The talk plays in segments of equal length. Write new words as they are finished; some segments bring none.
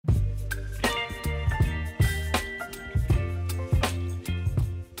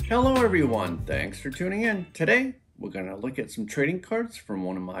Hello everyone, thanks for tuning in. Today we're going to look at some trading cards from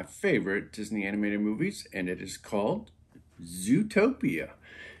one of my favorite Disney animated movies, and it is called Zootopia.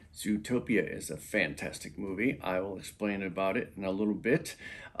 Zootopia is a fantastic movie. I will explain about it in a little bit.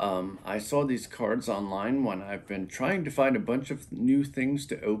 I saw these cards online when I've been trying to find a bunch of new things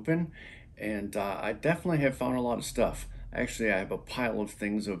to open, and I definitely have found a lot of stuff. Actually, I have a pile of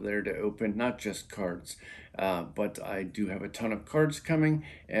things over there to open, not just cards, but I do have a ton of cards coming,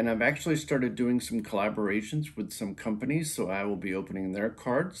 and I've actually started doing some collaborations with some companies, so I will be opening their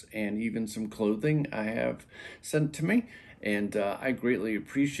cards and even some clothing I have sent to me, and I greatly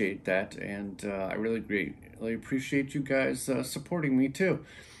appreciate that, and I really greatly appreciate you guys supporting me too.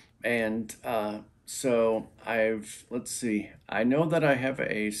 And so let's see, I know that I have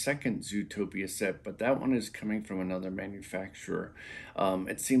a second Zootopia set, but that one is coming from another manufacturer.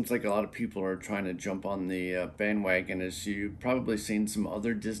 It seems like a lot of people are trying to jump on the bandwagon, as you've probably seen some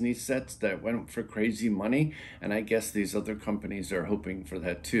other Disney sets that went for crazy money, and I guess these other companies are hoping for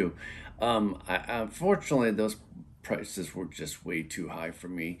that too. Unfortunately, those prices were just way too high for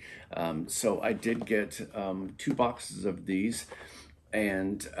me. So I did get 2 boxes of these,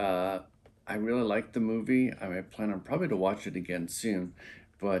 and I really like the movie. I plan on probably to watch it again soon,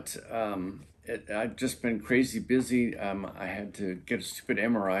 but I've just been crazy busy. I had to get a stupid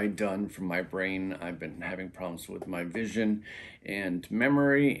MRI done for my brain. I've been having problems with my vision and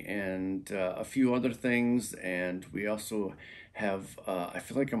memory and a few other things. And we also have, I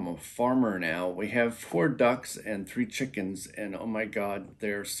feel like I'm a farmer now. We have 4 ducks and 3 chickens, and oh my God,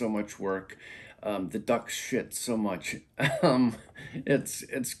 they're so much work. The ducks shit so much.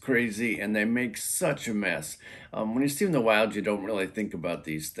 It's crazy, and they make such a mess. When you see them in the wild, you don't really think about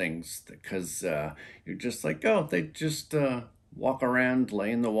these things because you're just like, oh, they just walk around,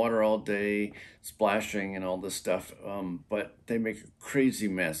 lay in the water all day, splashing and all this stuff. But they make a crazy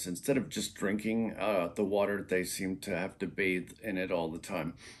mess. Instead of just drinking the water, they seem to have to bathe in it all the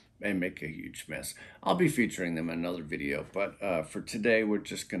time and make a huge mess. I'll be featuring them in another video, but for today, we're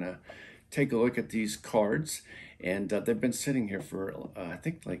just gonna take a look at these cards, and they've been sitting here for I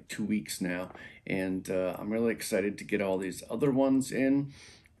think like 2 weeks now, and I'm really excited to get all these other ones in.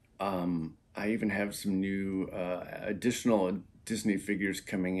 I even have some new additional Disney figures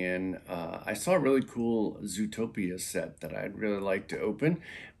coming in. I saw a really cool Zootopia set that I'd really like to open,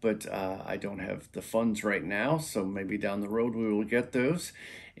 but I don't have the funds right now, so maybe down the road we will get those.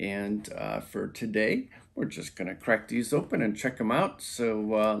 And for today, we're just gonna crack these open and check them out.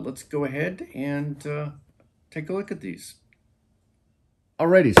 So let's go ahead and take a look at these.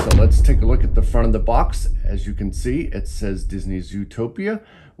 Alrighty, so let's take a look at the front of the box. As you can see, it says Disney Zootopia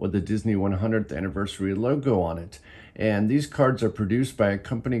with the Disney 100th anniversary logo on it. And these cards are produced by a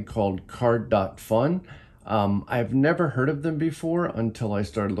company called Card.Fun. I've never heard of them before until I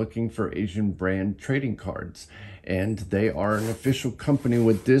started looking for Asian brand trading cards. And they are an official company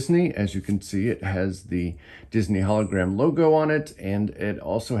with Disney. As you can see, it has the Disney hologram logo on it, and it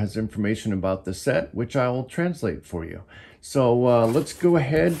also has information about the set, which I will translate for you. So let's go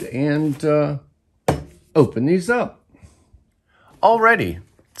ahead and open these up. Alrighty.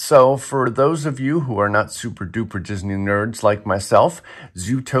 So for those of you who are not super duper Disney nerds like myself,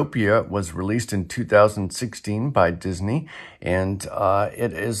 Zootopia was released in 2016 by Disney, and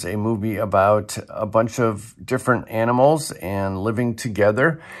it is a movie about a bunch of different animals and living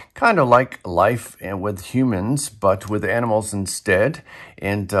together, kind of like life with humans, but with animals instead.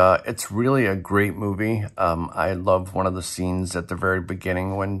 And it's really a great movie. I love one of the scenes at the very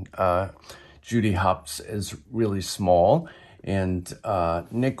beginning when Judy Hopps is really small. And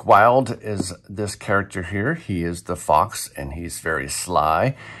Nick Wilde is this character here. He is the fox, and he's very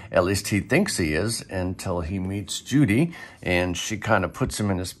sly. At least he thinks he is until he meets Judy, and she kind of puts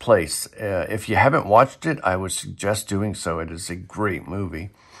him in his place. If you haven't watched it, I would suggest doing so. It is a great movie.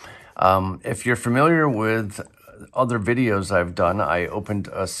 If you're familiar with other videos I've done, I opened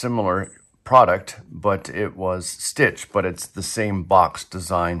a similar product, but it was Stitch, but it's the same box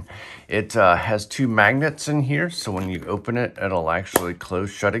design. It has 2 magnets in here, so when you open it, it'll actually close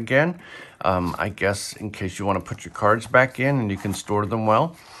shut again. I guess in case you want to put your cards back in and you can store them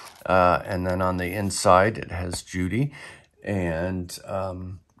well. And then on the inside, it has Judy and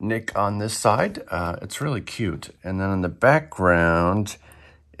Nick on this side. It's really cute. And then in the background,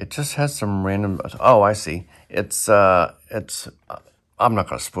 it just has some random, oh, I see. I'm not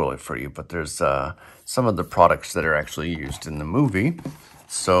going to spoil it for you, but there's some of the products that are actually used in the movie.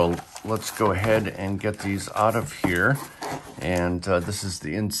 So let's go ahead and get these out of here. And this is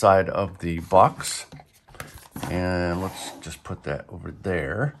the inside of the box. And let's just put that over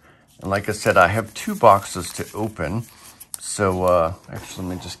there. And like I said, I have 2 boxes to open. So actually,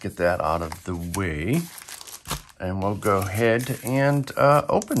 let me just get that out of the way. And we'll go ahead and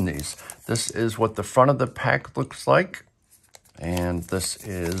open these. This is what the front of the pack looks like. And this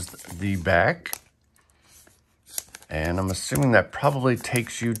is the back. And I'm assuming that probably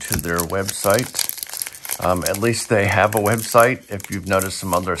takes you to their website. At least they have a website. If you've noticed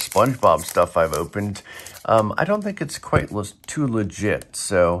some other SpongeBob stuff I've opened, I don't think it's quite too legit.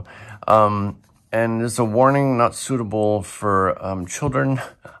 So, and there's a warning, not suitable for children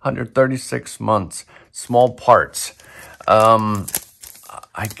under 36 months. Small parts.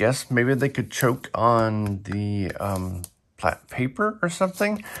 I guess maybe they could choke on the paper or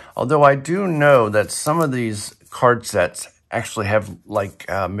something. Although I do know that some of these card sets actually have like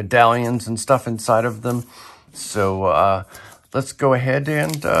medallions and stuff inside of them. So let's go ahead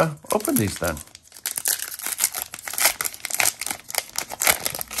and open these then.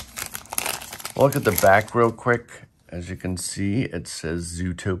 Look at the back real quick. As you can see, it says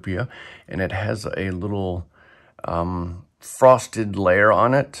Zootopia, and it has a little frosted layer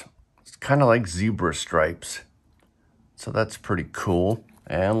on it. It's kind of like zebra stripes. So that's pretty cool.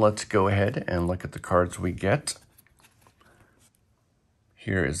 And let's go ahead and look at the cards we get.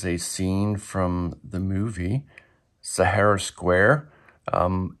 Here is a scene from the movie Sahara Square.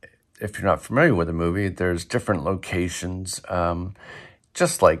 If you're not familiar with the movie, there's different locations,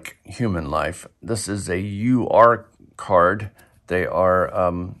 just like human life. This is a UR card. They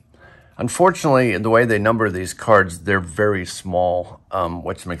are, unfortunately, the way they number these cards, they're very small,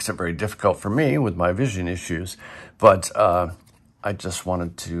 which makes it very difficult for me with my vision issues. But I just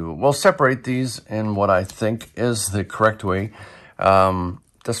wanted to, well, separate these in what I think is the correct way.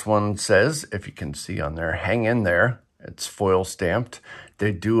 This one says, if you can see on there, hang in there. It's foil stamped.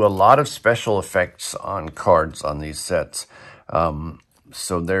 They do a lot of special effects on cards on these sets.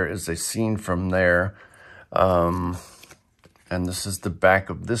 So there is a scene from there. And this is the back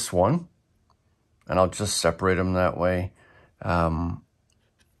of this one. And I'll just separate them that way.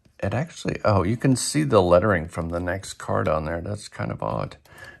 It actually, oh, you can see the lettering from the next card on there. That's kind of odd.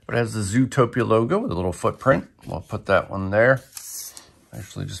 But it has the Zootopia logo with a little footprint. We'll put that one there.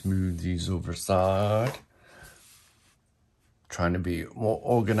 Actually, just move these over side. Trying to be more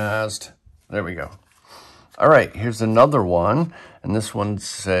organized. There we go. All right, here's another one. And this one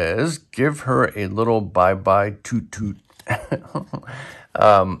says, give her a little bye-bye toot-toot.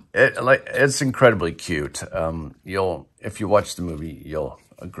 It's incredibly cute. If you watch the movie, you'll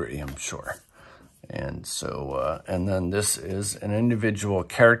agree, I'm sure. And so, and then this is an individual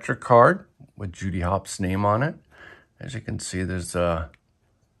character card with Judy Hopps' name on it. As you can see, there's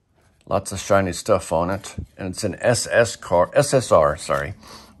lots of shiny stuff on it. And it's an SSR, sorry.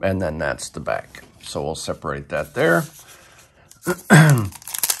 And then that's the back. So we'll separate that there.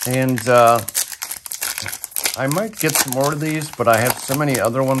 And I might get some more of these, but I have so many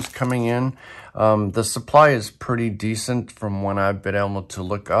other ones coming in. The supply is pretty decent from when I've been able to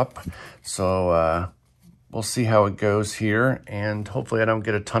look up. So we'll see how it goes here. And hopefully I don't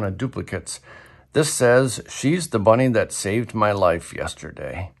get a ton of duplicates. This says, she's the bunny that saved my life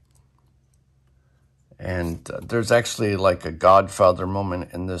yesterday. And there's actually like a Godfather moment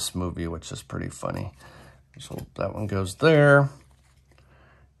in this movie, which is pretty funny. So that one goes there.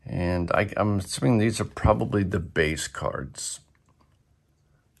 And I'm assuming these are probably the base cards.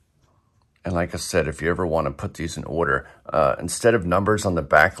 And like I said, if you ever want to put these in order, instead of numbers on the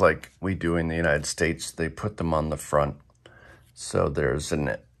back like we do in the United States, they put them on the front. So there's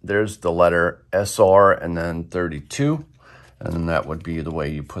the letter SR and then 32. And then that would be the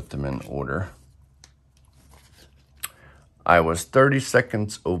way you put them in order. I was 30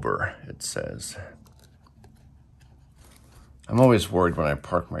 seconds over, it says. I'm always worried when I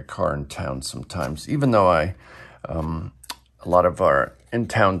park my car in town sometimes, even though a lot of our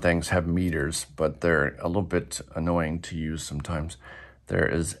in-town things have meters, but they're a little bit annoying to use sometimes. There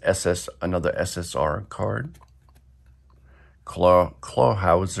is another SSR card.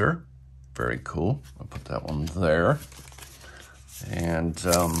 Clawhauser, very cool. I'll put that one there. And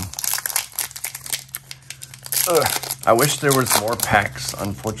I wish there was more packs.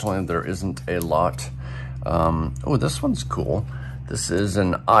 Unfortunately, there isn't a lot. Oh, this one's cool. This is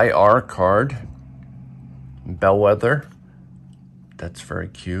an IR card. Bellwether. That's very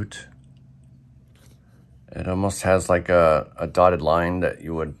cute. It almost has like a dotted line that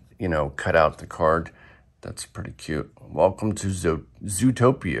you would, cut out the card. That's pretty cute. Welcome to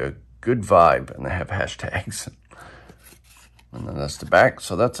Zootopia. Good vibe. And they have hashtags. And then that's the back.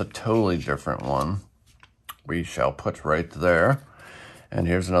 So that's a totally different one. We shall put right there. And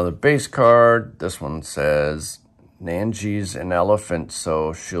here's another base card. This one says, Nanji's an elephant,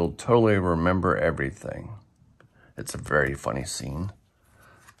 so she'll totally remember everything. It's a very funny scene.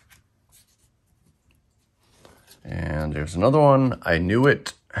 And there's another one. I Knew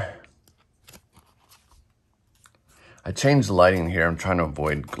It. I changed the lighting here. I'm trying to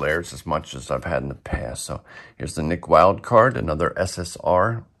avoid glares as much as I've had in the past. So here's the Nick Wilde card, another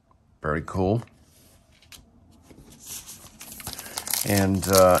SSR. Very cool. And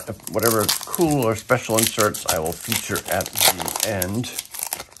whatever cool or special inserts I will feature at the end.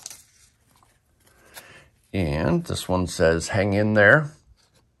 And this one says, hang in there.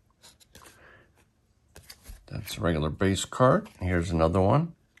 That's a regular base card. Here's another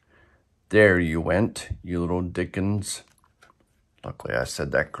one. There you went, you little Dickens. Luckily I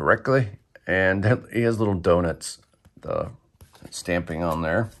said that correctly. And he has little donuts, the stamping on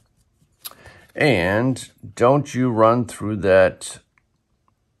there. And don't you run through that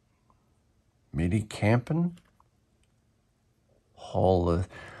midi camping hall.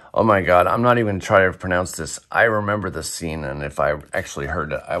 Oh my God, I'm not even trying to pronounce this. I remember the scene, and if I actually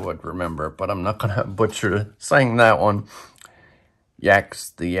heard it, I would remember, but I'm not gonna butcher saying that one. Yak's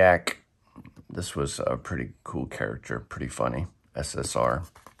the Yak. This was a pretty cool character, pretty funny. SSR.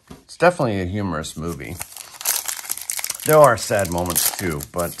 It's definitely a humorous movie. There are sad moments too,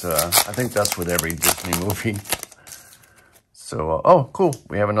 but I think that's with every Disney movie. So, oh, cool.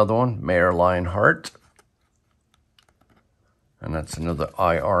 We have another one, Mayor Lionheart. And that's another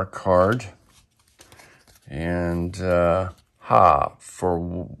IR card. And, for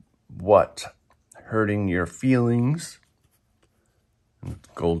what? Hurting your feelings.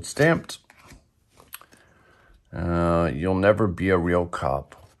 Gold stamped. You'll never be a real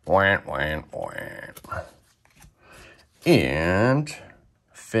cop. Wah, wah, wah. And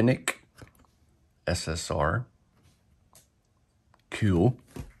Finnick SSR. Cool.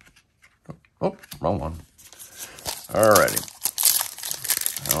 Oh, wrong one. Alrighty.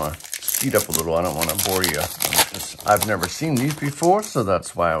 I want to speed up a little. I don't want to bore you. I've never seen these before, so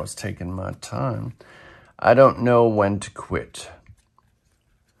that's why I was taking my time. I don't know when to quit.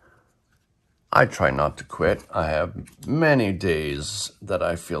 I try not to quit. I have many days that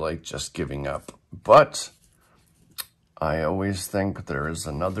I feel like just giving up. But I always think there is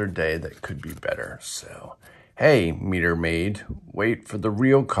another day that could be better. So, hey, meter maid, wait for the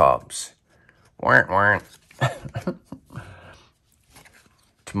real cops. Warrant, warrant.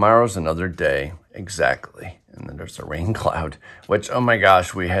 Tomorrow's another day. Exactly. And then there's a rain cloud, which, oh my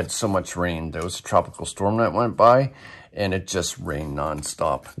gosh, we had so much rain. There was a tropical storm that went by, and it just rained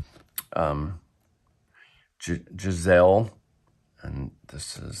nonstop. Giselle, and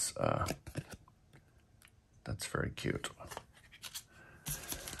this is, that's very cute.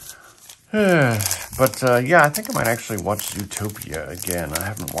 But, yeah, I think I might actually watch Zootopia again. I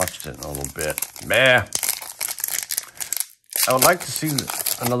haven't watched it in a little bit. Bah! I would like to see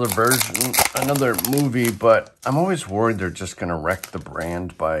another version, another movie, but I'm always worried they're just going to wreck the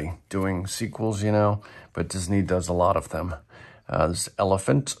brand by doing sequels, you know? But Disney does a lot of them. This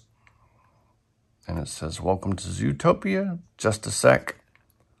elephant, and it says, welcome to Zootopia, just a sec.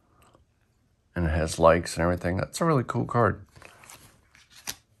 And it has likes and everything. That's a really cool card.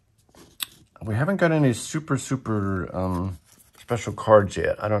 We haven't got any super special cards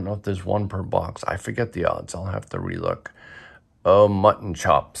yet. I don't know if there's one per box. I forget the odds. I'll have to relook. Oh, mutton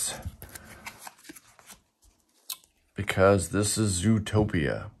chops. Because this is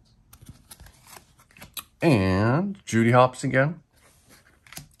Zootopia. And Judy Hopps again.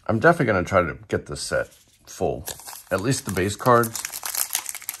 I'm definitely going to try to get this set full. At least the base cards.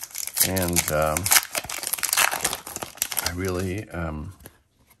 And I really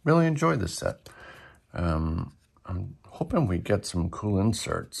enjoy this set. I'm hoping we get some cool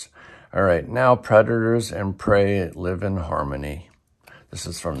inserts. All right, now predators and prey live in harmony. This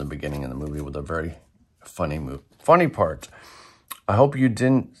is from the beginning of the movie with a very funny part. I hope you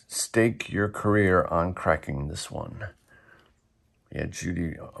didn't stake your career on cracking this one. Yeah,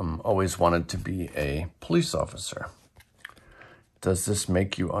 Judy always wanted to be a police officer. Does this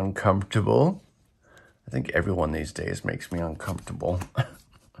make you uncomfortable? I think everyone these days makes me uncomfortable.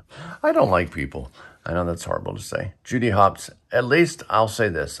 I don't like people. I know that's horrible to say. Judy Hopps, at least I'll say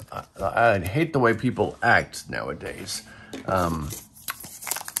this. I hate the way people act nowadays. I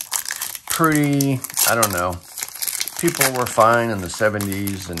don't know. People were fine in the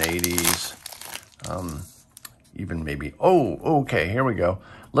 70s and 80s. Even maybe, okay, here we go.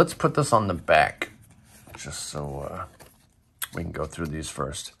 Let's put this on the back. Just so we can go through these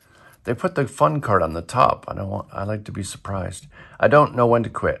first. They put the fun card on the top. I like to be surprised. I don't know when to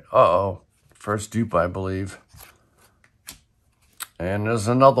quit. Uh-oh. First dupe, I believe. And there's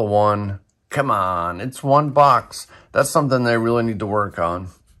another one. Come on, it's one box. That's something they really need to work on.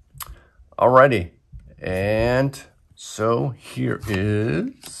 Alrighty. And so here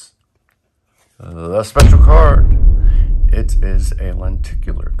is the special card. It is a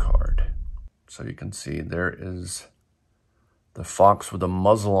lenticular card. So you can see there is the fox with a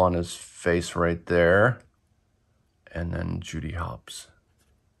muzzle on his face right there. And then Judy Hopps.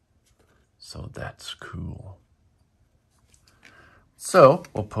 So that's cool. So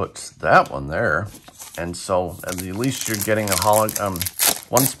we'll put that one there. And so at least you're getting a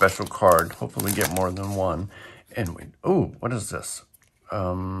one special card. Hopefully we get more than one. And what is this?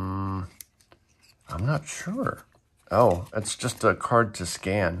 I'm not sure. Oh, it's just a card to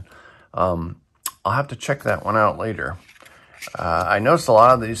scan. I'll have to check that one out later. I noticed a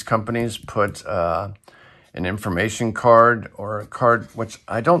lot of these companies put an information card or a card, which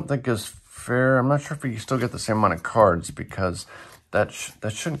I don't think is fair. I'm not sure if you still get the same amount of cards because that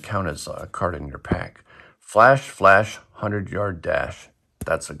shouldn't count as a card in your pack. Flash, 100-yard dash.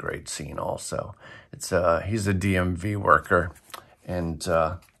 That's a great scene also. It's he's a DMV worker. And,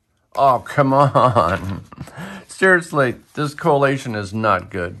 oh, come on. Seriously, this collation is not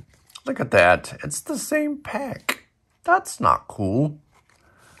good. Look at that. It's the same pack. That's not cool.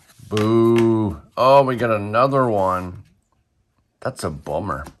 Boo. Oh, we got another one. That's a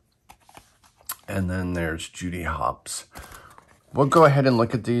bummer. And then there's Judy Hopps. We'll go ahead and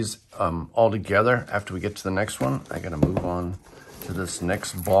look at these all together after we get to the next one. I gotta move on to this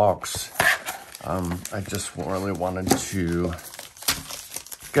next box. I just really wanted to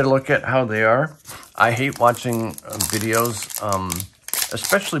get a look at how they are. I hate watching videos,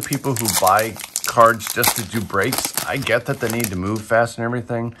 especially people who buy cards just to do breaks. I get that they need to move fast and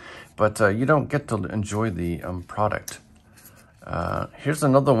everything, but you don't get to enjoy the product. Here's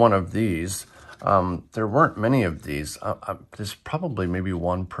another one of these. There weren't many of these. There's probably maybe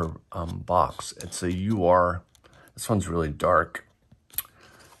one per box. It's a UR. This one's really dark.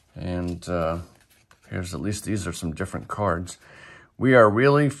 And here's at least these are some different cards. We are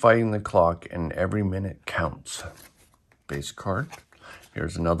really fighting the clock and every minute counts. Base card.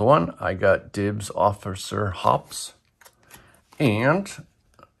 Here's another one. I got Dibs Officer Hopps. And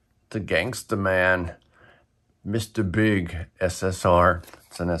the Gangsta Man, Mr. Big SSR.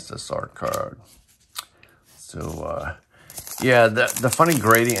 It's an SSR card. So, yeah, the funny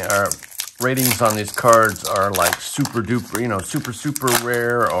ratings on these cards are like super duper, super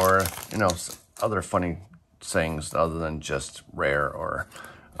rare or, other funny sayings other than just rare or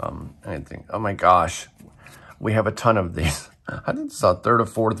anything. Oh my gosh, we have a ton of these. I think it's a third or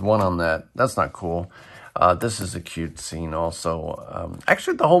fourth one on that. That's not cool. This is a cute scene also.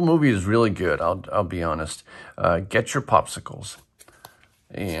 Actually, the whole movie is really good. I'll be honest. Get your popsicles.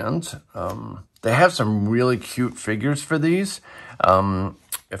 And they have some really cute figures for these.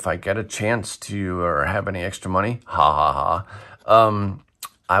 If I get a chance to or have any extra money, I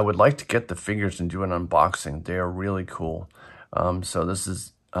would like to get the figures and do an unboxing. They are really cool. So this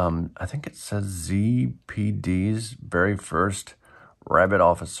is, I think it says ZPD's very first Rabbit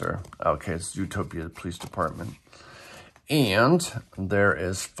Officer. Okay, it's Zootopia Police Department. And there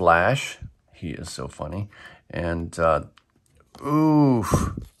is Flash. He is so funny. And,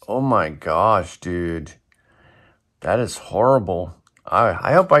 oof. Oh my gosh, dude. That is horrible.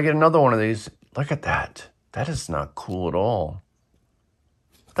 I hope I get another one of these. Look at that. That is not cool at all.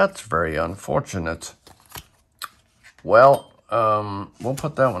 That's very unfortunate. Well, we'll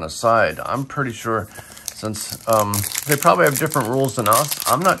put that one aside. I'm pretty sure since they probably have different rules than us,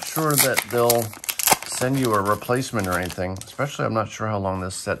 I'm not sure that they'll send you a replacement or anything. Especially, I'm not sure how long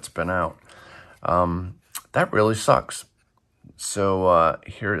this set's been out. That really sucks. So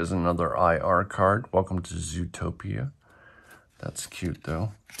here is another IR card. Welcome to Zootopia. That's cute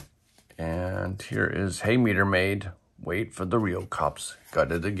though. And here is Hey Meter Maid. Wait for the real cops.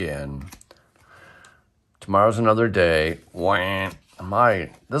 Got it again. Tomorrow's another day. Wah.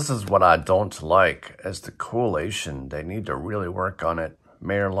 This is what I don't like as the collation. They need to really work on it.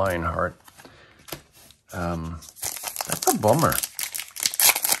 Mayor Lionheart. That's a bummer.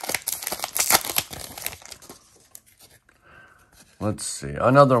 Let's see.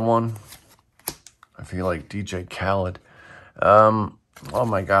 Another one. I feel like DJ Khaled. Oh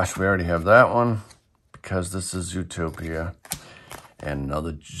my gosh, we already have that one. Because this is Zootopia. And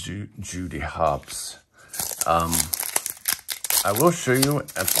another Judy Hopps. I will show you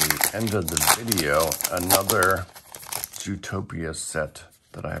at the end of the video another Zootopia set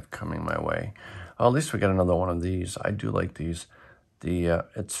that I have coming my way. Well, at least we got another one of these. I do like these.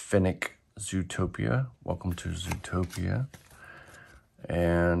 It's Finnick Zootopia. Welcome to Zootopia.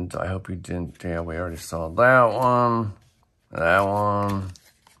 And I hope you didn't, yeah, we already saw that one,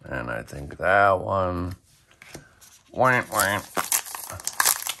 and I think that one. Wah, wah.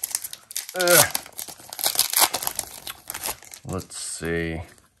 Let's see.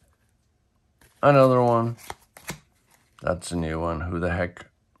 Another one. That's a new one. Who the heck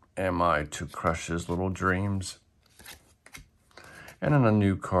am I to crush his little dreams? And then a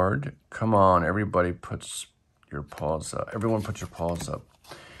new card. Come on, everybody puts your paws up. Everyone put your paws up.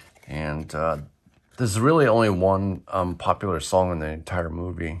 And there's really only one popular song in the entire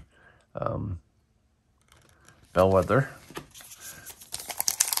movie. Bellwether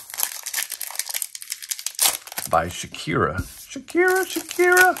by Shakira.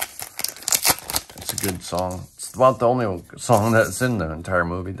 Shakira. It's a good song. It's about the only song that's in the entire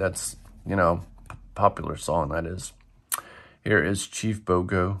movie. That's, you know, popular song, that is. Here is Chief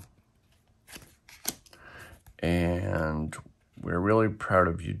Bogo. And we're really proud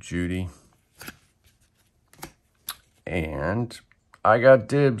of you, Judy. And I got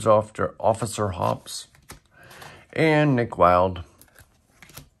dibs after Officer Hops and Nick Wilde.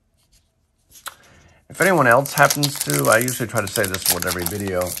 If anyone else happens to, I usually try to say this with every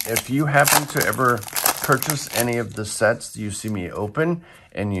video, if you happen to ever purchase any of the sets you see me open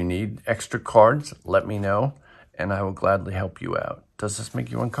and you need extra cards, let me know and I will gladly help you out. Does this make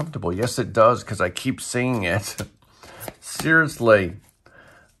you uncomfortable? Yes, it does, because I keep seeing it. Seriously,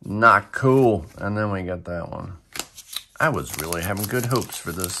 not cool. And then we got that one. I was really having good hopes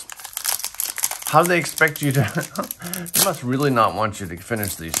for this. How do they expect you to... They must really not want you to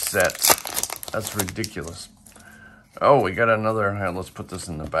finish these sets. That's ridiculous. Oh, we got another... Let's put this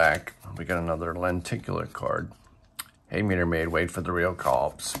in the back. We got another lenticular card. Hey, Meter Maid, wait for the real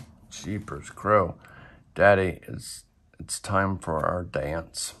cops. Jeepers crow. Daddy, it's time for our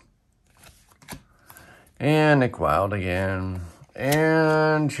dance. And Nick Wilde again.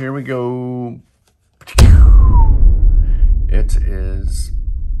 And here we go. It is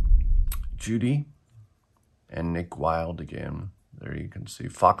Judy and Nick Wilde again. There you can see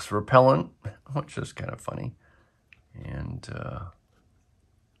Fox Repellent, which is kind of funny. And,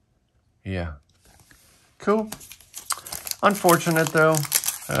 yeah. Cool. Unfortunate, though.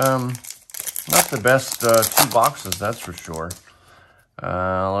 Not the best 2 boxes, that's for sure.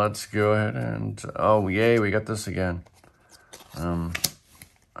 Let's go ahead and... Oh, yay, we got this again. I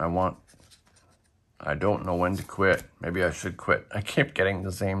don't know when to quit. Maybe I should quit. I keep getting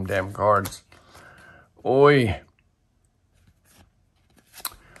the same damn cards. Oi.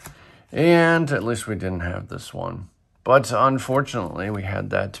 And at least we didn't have this one. But unfortunately, we had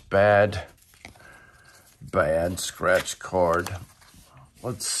that bad scratch card.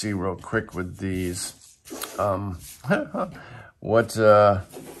 Let's see real quick with these. I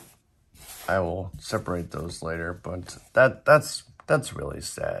will separate those later, but that's really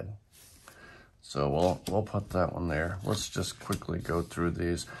sad. So we'll put that one there. Let's just quickly go through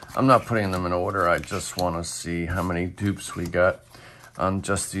these. I'm not putting them in order. I just want to see how many dupes we got on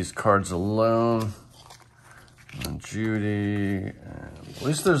just these cards alone. And Judy. At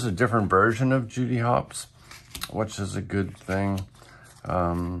least there's a different version of Judy Hopps, which is a good thing.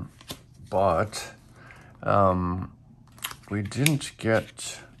 But we didn't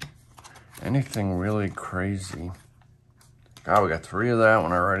get anything really crazy. God, we got 3 of that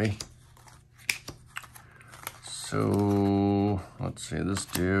one already. So, let's see, this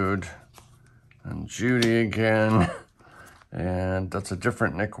dude and Judy again. And that's a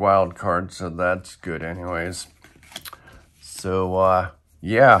different Nick Wilde card, so that's good anyways. So,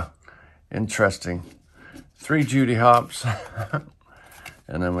 yeah, interesting. 3 Judy Hopps.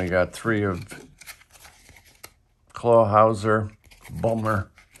 And then we got 3 of Clawhauser,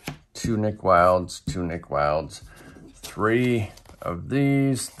 Bummer, 2 Nick Wildes, 2 Nick Wildes, 3 of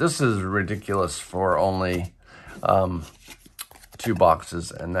these. This is ridiculous for only 2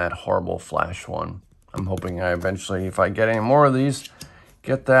 boxes and that horrible Flash one. I'm hoping I eventually, if I get any more of these,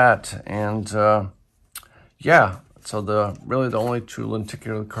 get that. And yeah, so really the only 2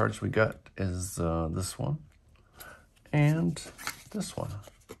 lenticular cards we got is this one and this one.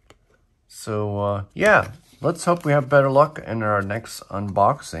 So yeah, let's hope we have better luck in our next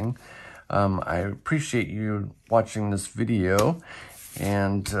unboxing. I appreciate you watching this video,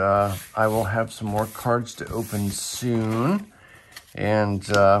 and I will have some more cards to open soon. And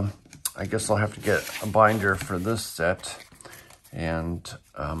I guess I'll have to get a binder for this set. And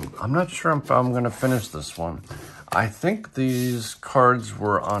I'm not sure if I'm going to finish this one. I think these cards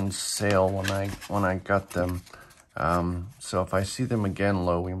were on sale when I got them. So if I see them again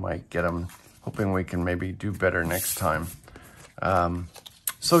low, we might get them. Hoping we can maybe do better next time.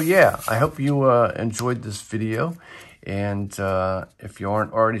 So yeah, I hope you enjoyed this video. And if you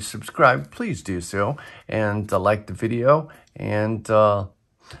aren't already subscribed, please do so. And like the video. And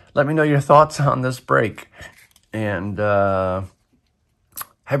let me know your thoughts on this break. And have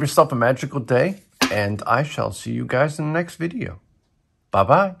yourself a magical day. and I shall see you guys in the next video.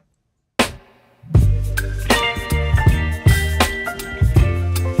 Bye-bye.